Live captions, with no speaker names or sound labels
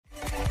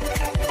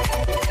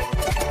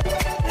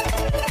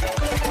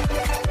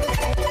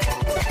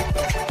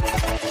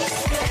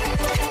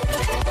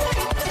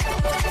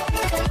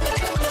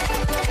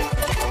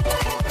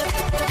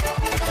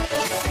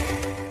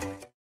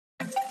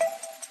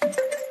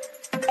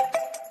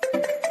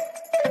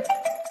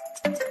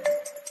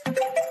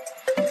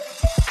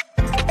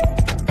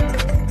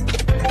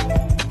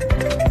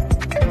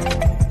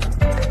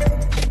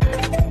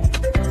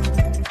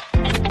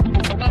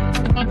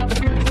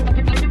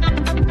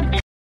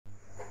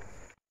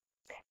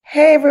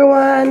Hey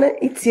everyone,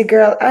 it's your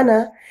girl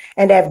Anna,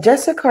 and I've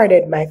just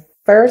recorded my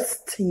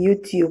first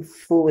YouTube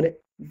food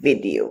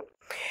video.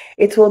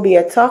 It will be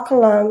a talk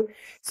along,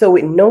 so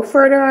with no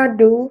further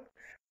ado,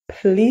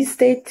 please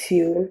stay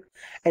tuned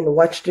and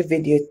watch the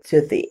video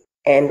to the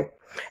end.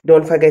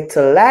 Don't forget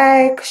to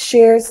like,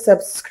 share,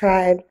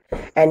 subscribe,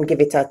 and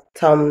give it a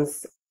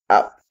thumbs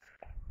up.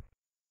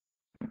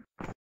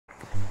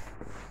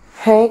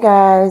 Hey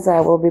guys, I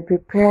will be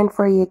preparing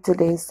for you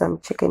today some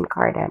chicken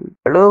cardon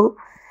bleu,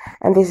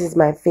 and this is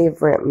my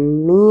favorite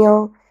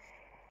meal.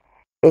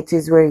 It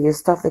is where you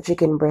stuff the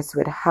chicken breast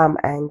with ham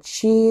and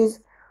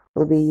cheese.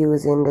 We'll be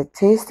using the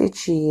tasty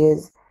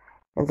cheese,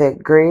 the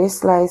gray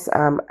sliced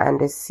ham, and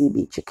the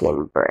CB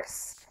chicken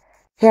breast.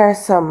 Here are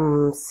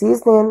some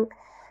seasoning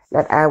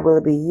that I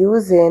will be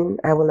using.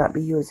 I will not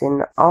be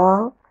using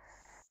all,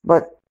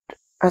 but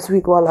as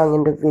we go along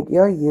in the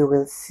video, you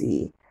will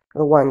see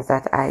the ones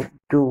that I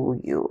do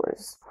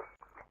use.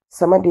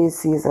 Some of these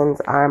seasons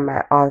are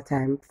my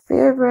all-time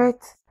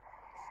favorite,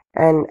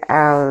 and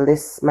I'll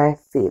list my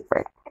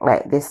favorite,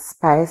 like the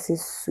spicy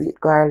sweet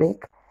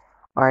garlic,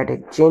 or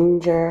the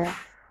ginger,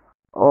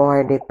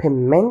 or the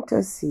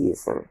pimento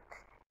season.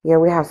 Here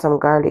we have some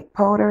garlic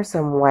powder,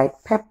 some white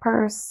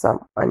pepper,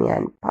 some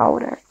onion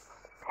powder,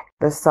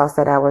 the sauce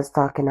that I was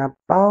talking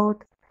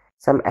about,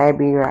 some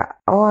Iberia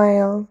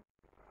oil,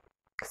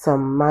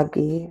 some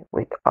Maggi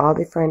with all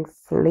different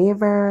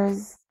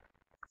flavors,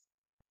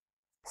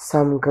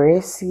 some gray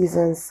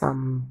season,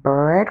 some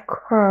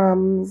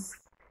breadcrumbs.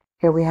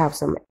 Here we have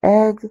some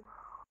eggs,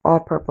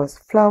 all-purpose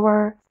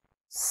flour,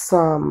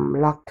 some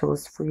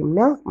lactose-free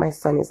milk. My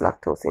son is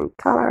lactose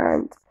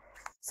intolerant.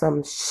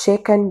 Some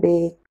shake and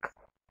bake,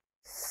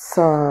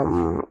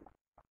 some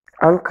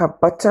Anka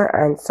butter,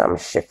 and some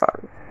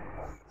chiffon.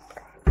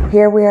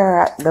 Here we are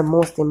at the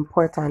most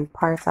important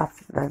part of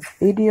the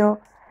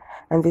video,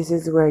 and this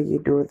is where you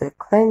do the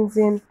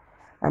cleansing.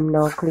 I'm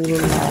now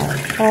cleaning my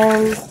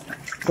hands,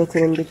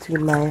 getting in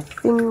between my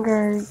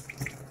fingers,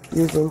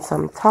 using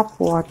some tap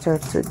water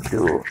to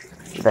do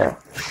the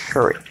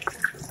trick.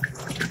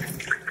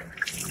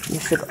 You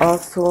should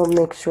also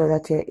make sure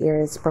that your ear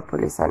is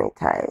properly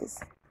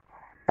sanitized.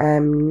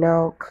 I'm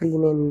now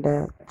cleaning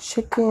the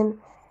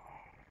chicken.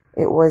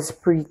 It was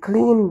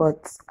pre-cleaned,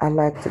 but I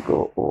like to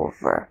go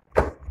over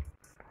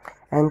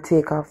and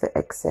take off the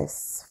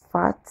excess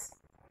fat.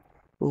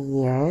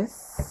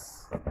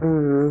 Yes.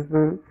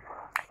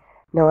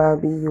 Now I'll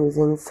be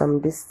using some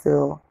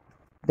distilled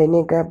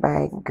vinegar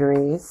by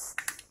Grace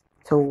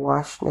to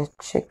wash the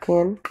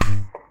chicken.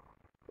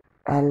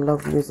 I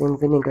love using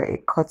vinegar.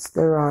 It cuts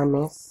the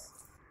rawness.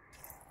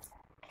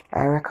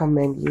 I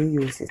recommend you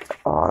use it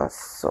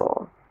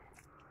also.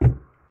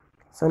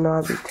 So now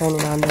I'll be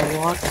turning on the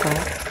water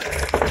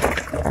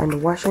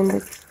and washing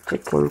the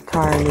chicken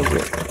thoroughly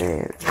with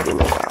the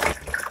vinegar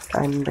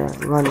and the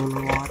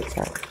running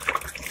water.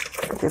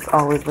 It is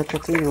always better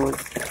to use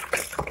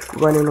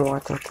running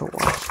water to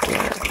wash the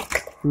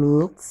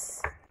meats.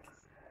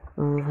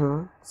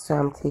 So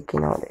I'm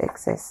taking out the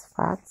excess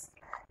fats,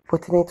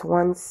 putting it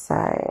one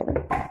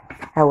side.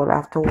 I will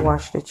have to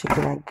wash the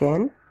chicken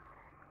again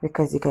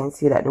because you can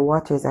see that the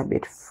water is a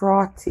bit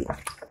frothy,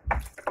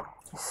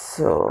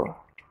 so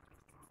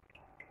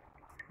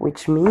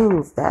which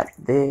means that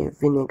the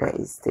vinegar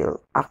is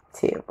still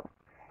active.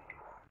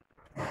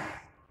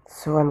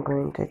 So I'm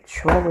going to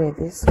throw away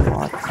this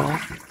water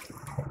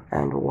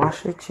and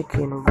wash the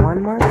chicken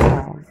one more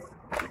time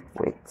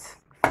with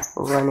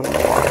running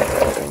water.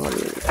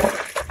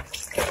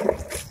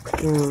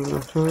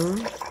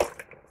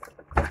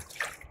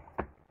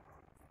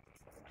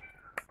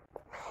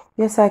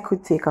 Yes, I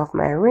could take off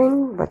my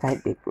ring, but I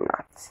did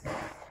not.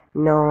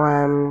 Now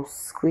I'm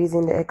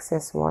squeezing the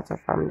excess water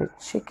from the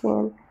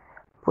chicken,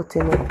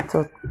 putting it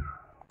to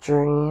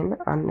drain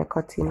on the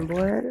cutting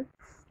board.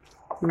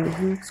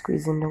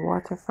 Squeezing the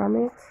water from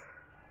it.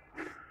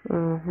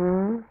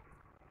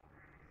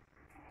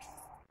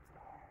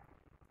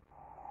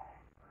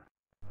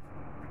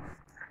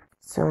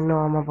 So now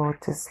I'm about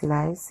to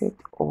slice it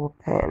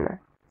open,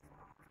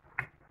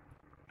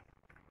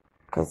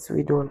 because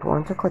we don't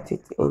want to cut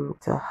it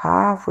into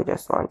half. We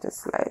just want to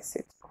slice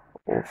it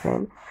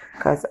open,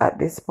 because at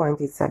this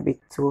point it's a bit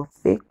too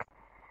thick,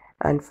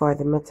 and for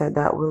the method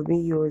that we'll be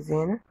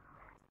using,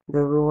 the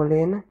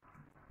rolling,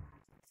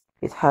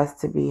 it has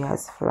to be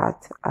as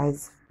flat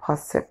as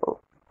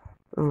possible.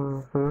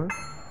 So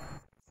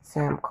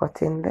I'm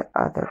cutting the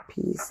other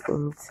piece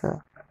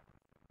into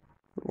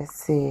the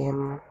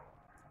same,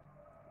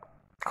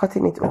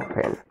 cutting it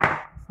open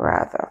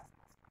rather,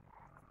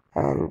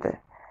 and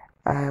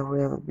I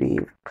will be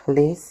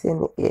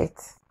placing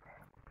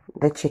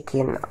the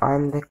chicken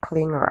on the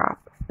cling wrap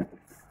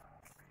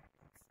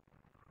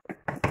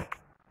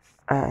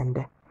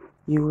and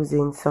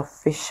using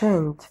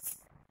sufficient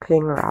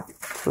cling wrap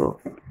to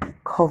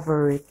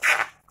cover it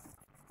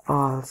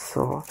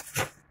also,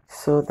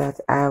 so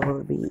that I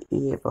will be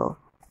able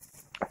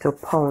to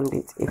pound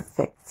it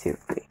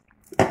effectively.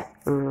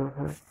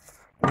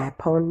 By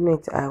pounding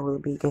it, I will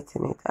be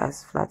getting it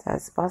as flat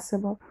as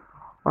possible,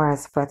 or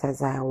as flat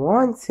as I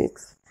want it,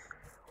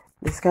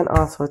 This can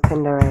also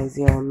tenderize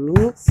your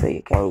meat, so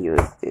you can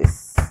use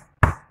this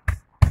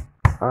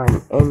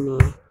on any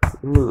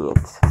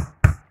meat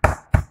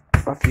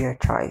of your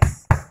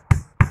choice.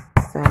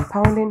 So I'm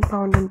pounding.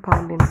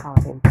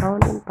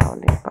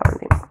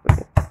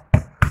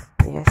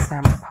 Yes,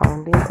 I'm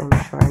pounding,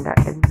 ensuring that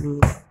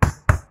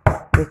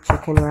the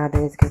chicken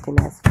rather is getting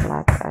as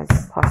flat as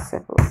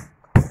possible.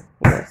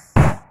 Yes,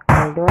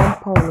 although I'm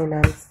pounding,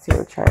 I'm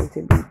still trying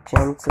to be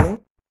gentle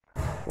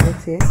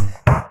with it.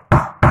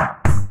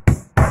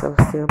 So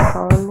still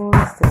pounding,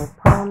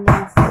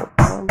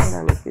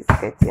 and it is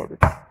getting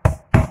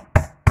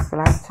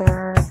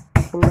flatter,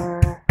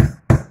 thinner,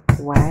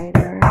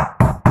 wider.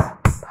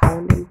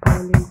 Pounding.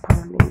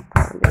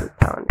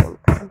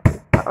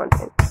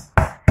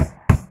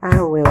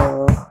 I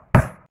will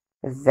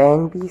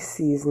then be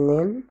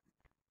seasoning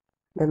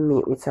the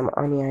meat with some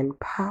onion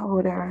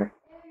powder,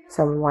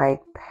 some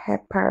white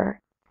pepper,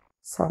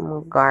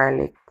 some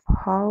garlic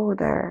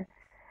powder,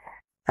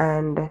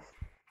 and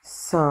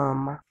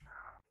some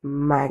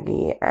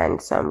Maggi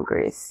and some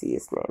grace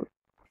seasoning.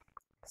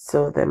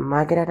 So the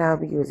Maggi that I'll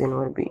be using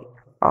will be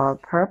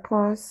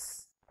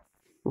all-purpose,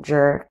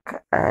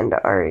 jerk, and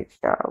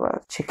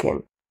original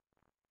chicken.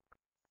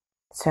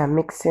 So I'm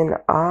mixing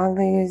all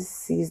these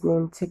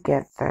seasoning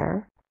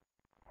together,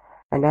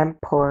 and I'm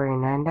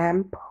pouring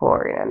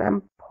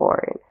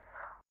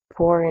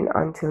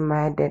until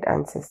my dead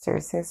ancestor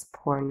says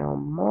pour no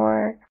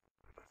more.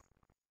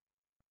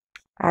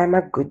 I'm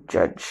a good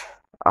judge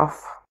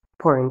of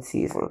pouring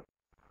seasoning.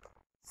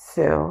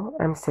 So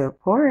I'm still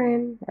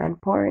pouring.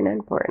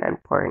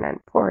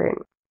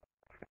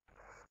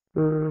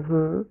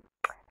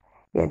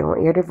 Yeah,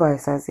 don't hear the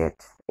voice as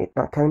yet. It's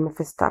not telling me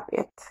to stop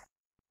yet.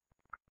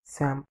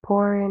 So I'm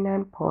pouring.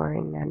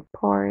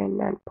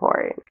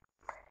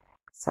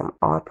 Some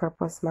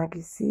all-purpose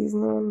Maggi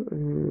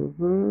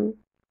seasoning.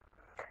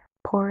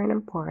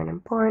 Pouring.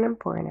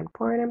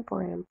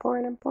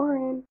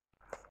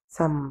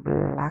 Some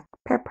black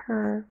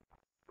pepper.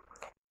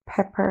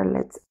 Pepper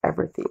lets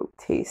everything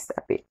taste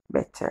a bit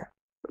better.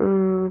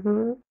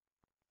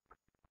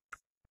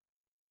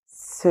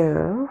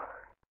 So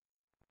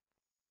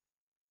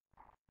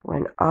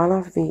when all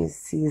of these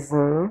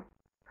seasons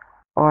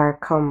are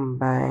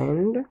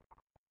combined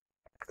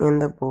in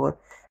the bowl,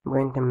 I'm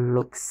going to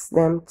mix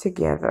them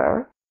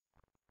together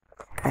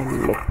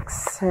and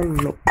mix.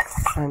 Now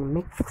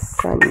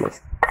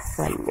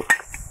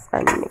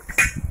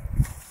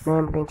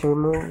I'm going to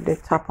remove the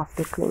top of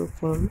the cling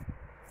film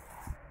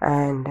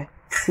and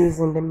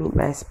season the meat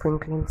by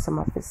sprinkling some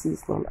of the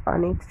seasoning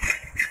on it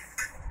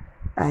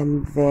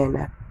and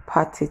then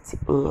pot it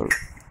in.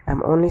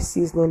 I'm only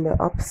seasoning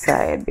the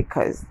upside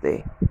because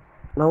the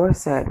lower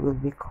side will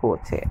be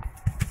coated.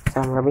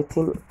 So I'm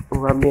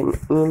rubbing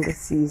in the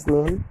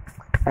seasoning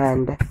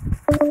and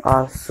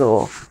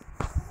also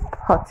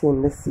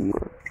potting the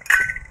seasoning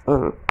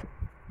in.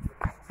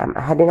 I'm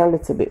adding a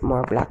little bit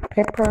more black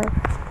pepper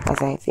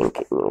as I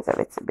think it needs a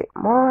little bit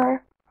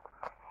more.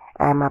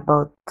 I'm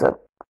about to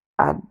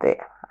add the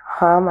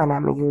ham and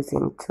I'm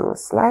using 2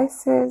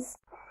 slices.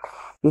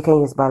 You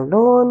can use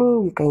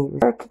bologna, you can use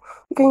turkey,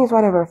 you can use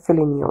whatever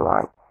filling you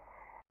want.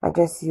 I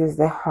just use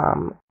the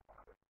ham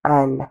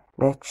and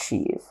the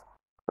cheese.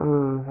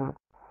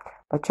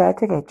 But try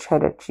to get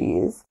cheddar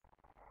cheese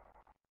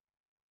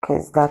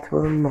because that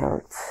will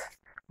melt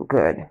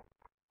good.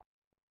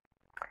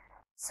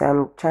 So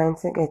I'm trying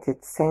to get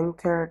it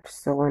centered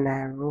so when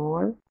I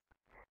roll,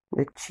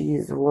 the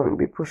cheese won't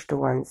be pushed to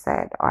one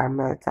side or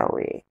melt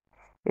away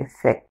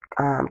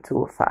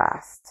too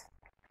fast.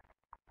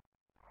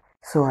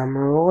 So I'm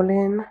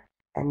rolling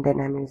and then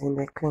I'm using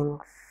the cling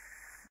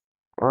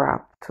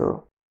wrap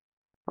to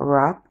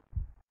wrap.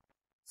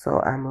 So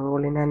I'm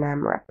rolling and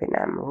I'm wrapping.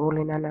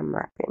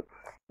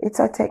 It's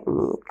a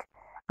technique.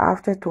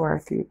 After 2 or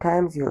 3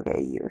 times, you'll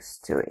get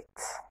used to it.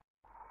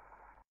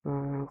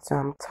 So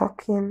I'm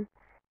tucking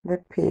the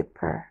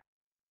paper.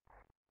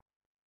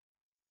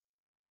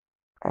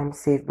 I'm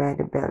saved by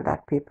the bell.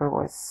 That paper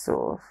was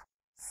so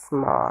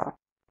small.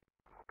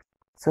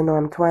 So now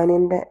I'm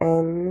twining the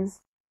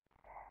ends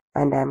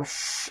and I'm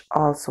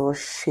also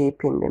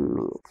shaping the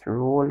meat,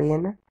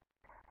 rolling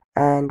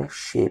and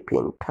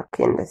shaping,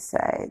 tucking the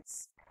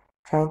sides,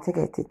 trying to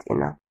get it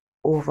in an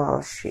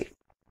oval shape.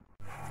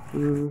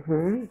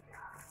 Now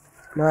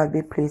I'll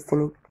be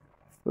placing it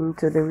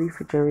into the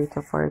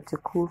refrigerator for it to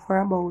cool for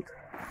about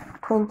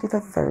 20 to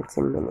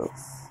 30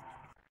 minutes.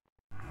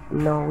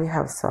 Now we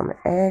have some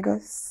egg,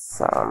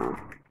 some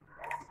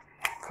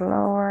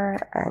flour,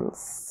 and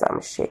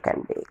some shake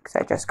and bake. So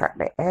I just cracked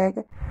the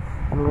egg.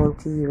 I'm going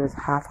to use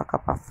half a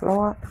cup of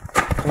flour.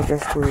 I'm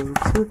just doing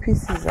 2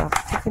 pieces of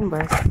chicken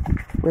breast.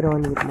 We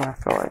don't need more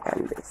flour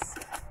than this.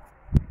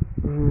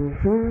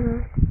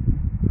 You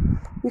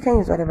can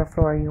use whatever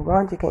flour you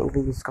want. You can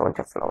even use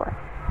counter flour.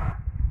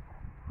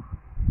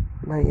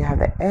 Now you have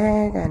the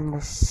egg and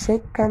the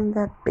shake and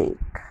the bake.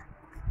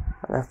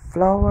 The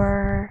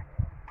flour,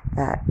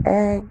 the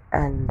egg,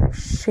 and the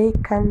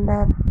shake and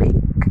the bake.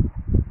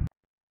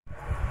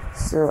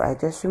 So I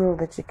just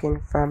removed the chicken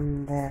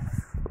from the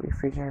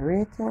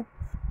refrigerator.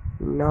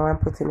 Now I'm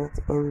putting it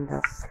in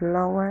the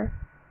flour.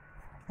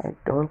 I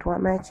don't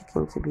want my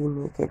chicken to be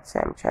naked, so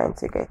I'm trying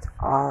to get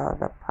all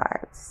the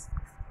parts,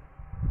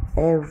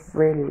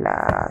 every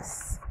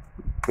last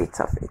bit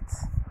of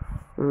it.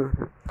 I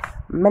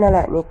don't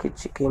like naked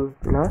chicken,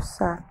 no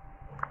sir.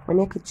 When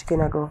naked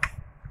chicken I go.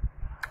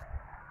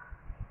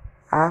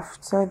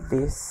 After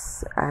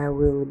this, I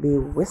will be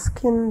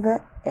whisking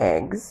the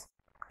eggs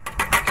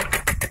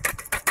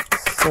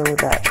so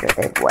that the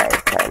egg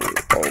white and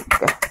egg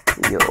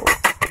yolk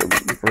will be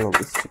evenly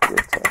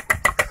distributed.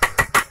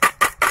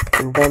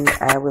 And then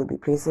I will be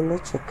placing the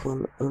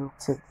chicken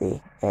into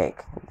the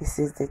egg. This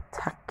is the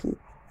tacky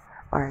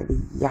or the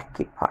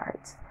yucky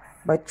part.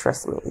 But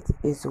trust me, it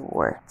is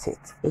worth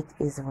it. It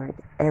is worth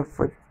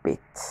every bit.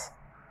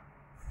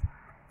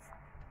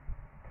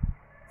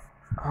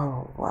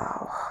 Oh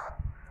wow.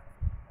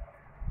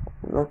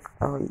 Look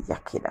how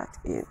yucky that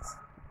is.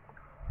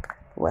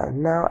 Well,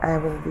 now I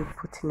will be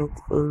putting it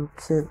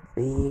into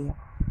the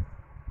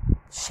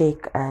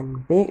shake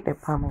and bake, the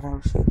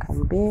Parmesan shake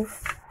and bake.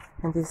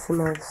 And it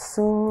smells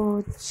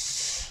so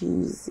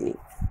cheesy.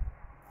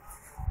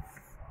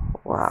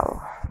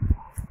 Wow.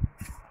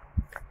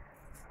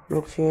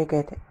 Make sure you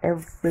get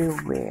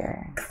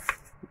everywhere.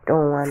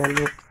 Don't want to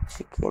make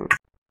chicken.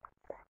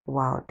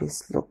 Wow,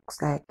 this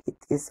looks like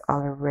it is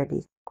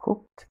already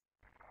cooked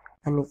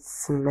and it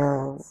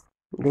smells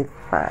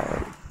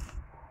divine.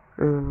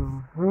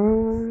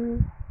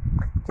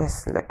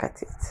 Just look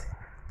at it.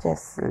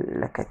 Just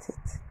look at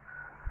it.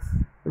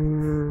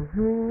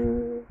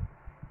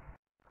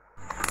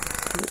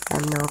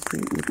 I'm now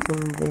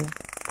preheating the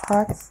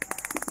pots.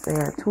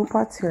 There are 2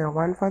 pots here,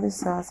 one for the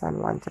sauce and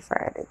one to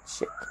fry the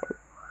chicken.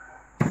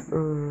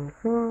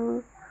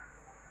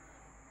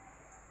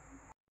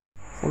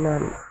 So now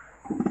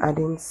I'm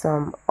adding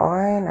some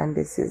oil, and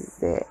this is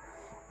the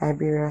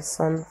Iberia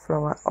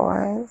sunflower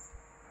oil,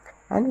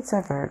 and it's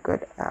a very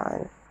good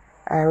oil.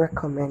 I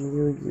recommend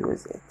you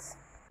use it.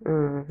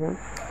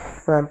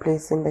 So I'm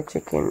placing the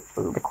chicken,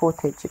 the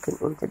coated chicken,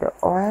 into the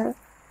oil,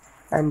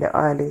 and the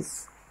oil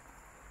is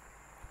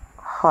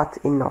hot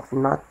enough,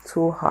 not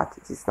too hot.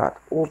 It is not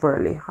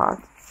overly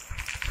hot,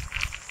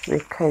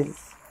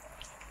 because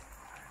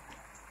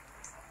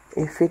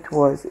if it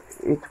was,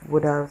 it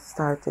would have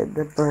started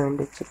to burn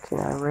the chicken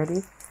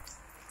already,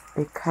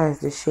 because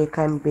the shake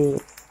and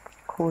bake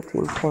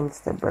coating tends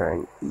to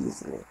burn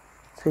easily.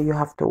 So you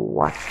have to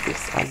watch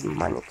this and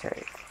monitor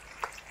it.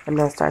 I'm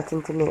now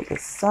starting to make the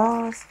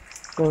sauce.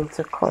 Going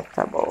to cut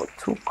about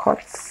 2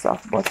 cups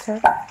of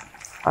butter.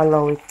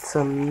 Allow it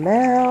to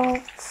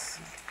melt.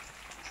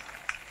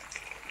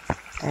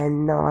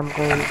 And now I'm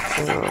going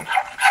to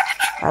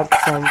add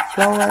some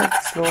flour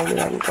slowly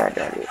and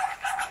gradually.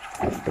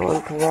 I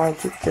don't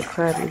want it to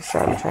curdle, so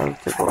I'm trying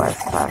to go as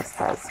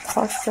fast as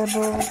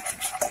possible.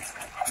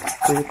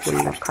 Put it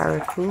in the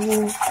curry.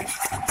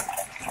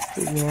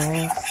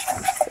 Yes,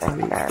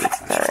 and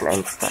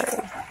I'm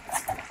stirring.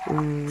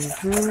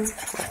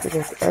 Have to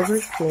get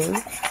everything,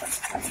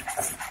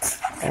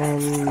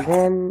 and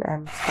then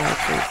I'm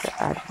starting to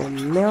add the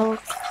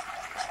milk.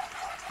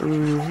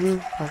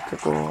 Have to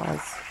go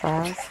as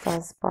fast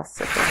as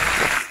possible.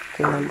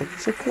 Put on the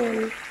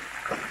chicken.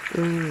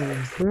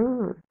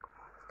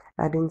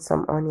 Adding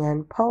some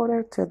onion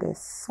powder to the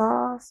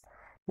sauce.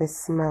 This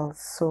smells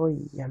so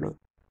yummy.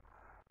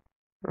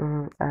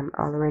 I'm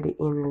already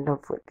in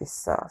love with this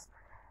sauce.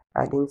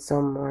 Adding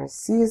some more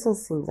seasoning,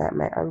 seems that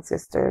my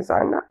ancestors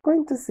are not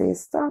going to say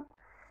stop,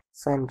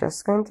 so I'm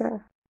just going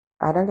to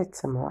add a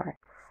little more.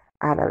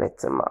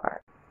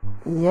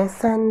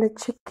 Yes, and the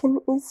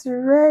chicken is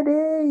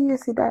ready. You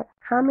see that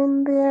ham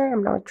in there?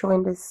 I'm now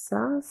throwing the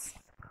sauce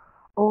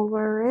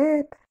over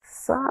it.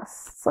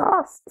 Sauce.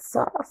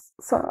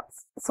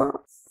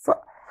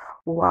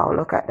 Wow,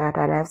 look at that.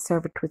 And I've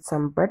served it with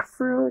some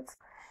breadfruit,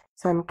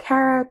 some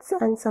carrots,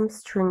 and some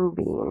string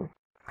bean.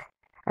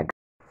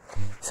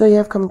 So you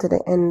have come to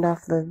the end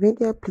of the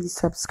video. Please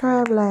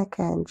subscribe, like,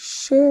 and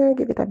share.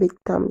 Give it a big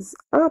thumbs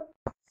up.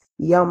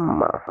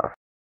 Yum.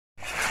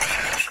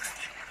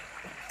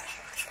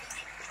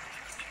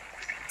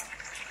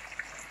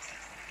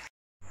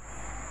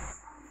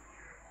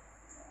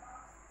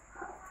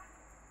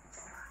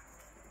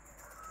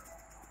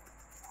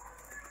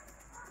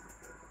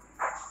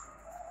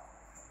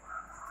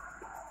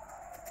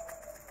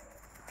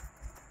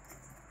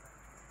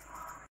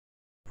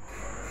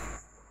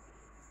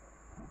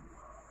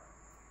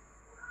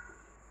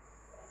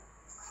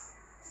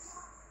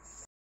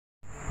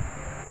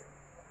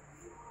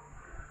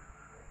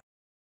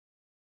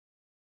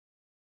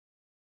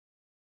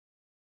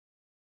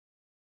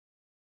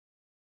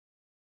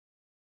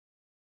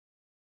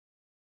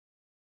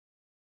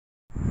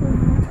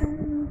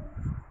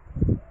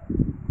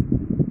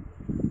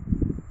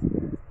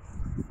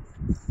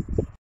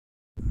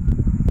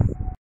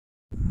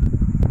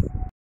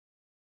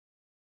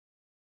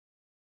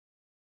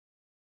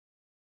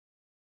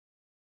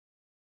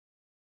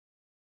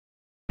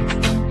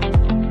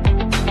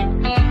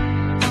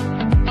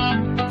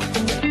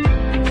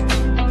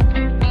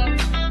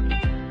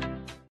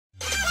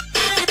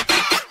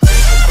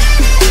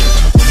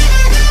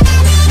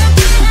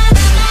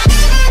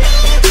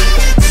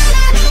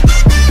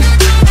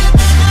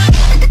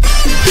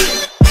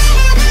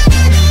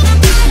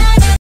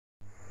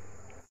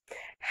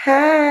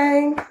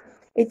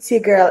 It's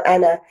your girl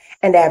Anna,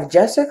 and I've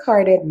just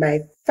recorded my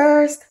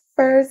first.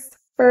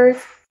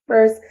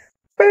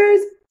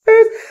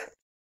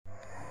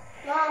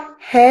 Mom.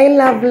 Hey,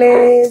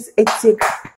 lovelies! It's your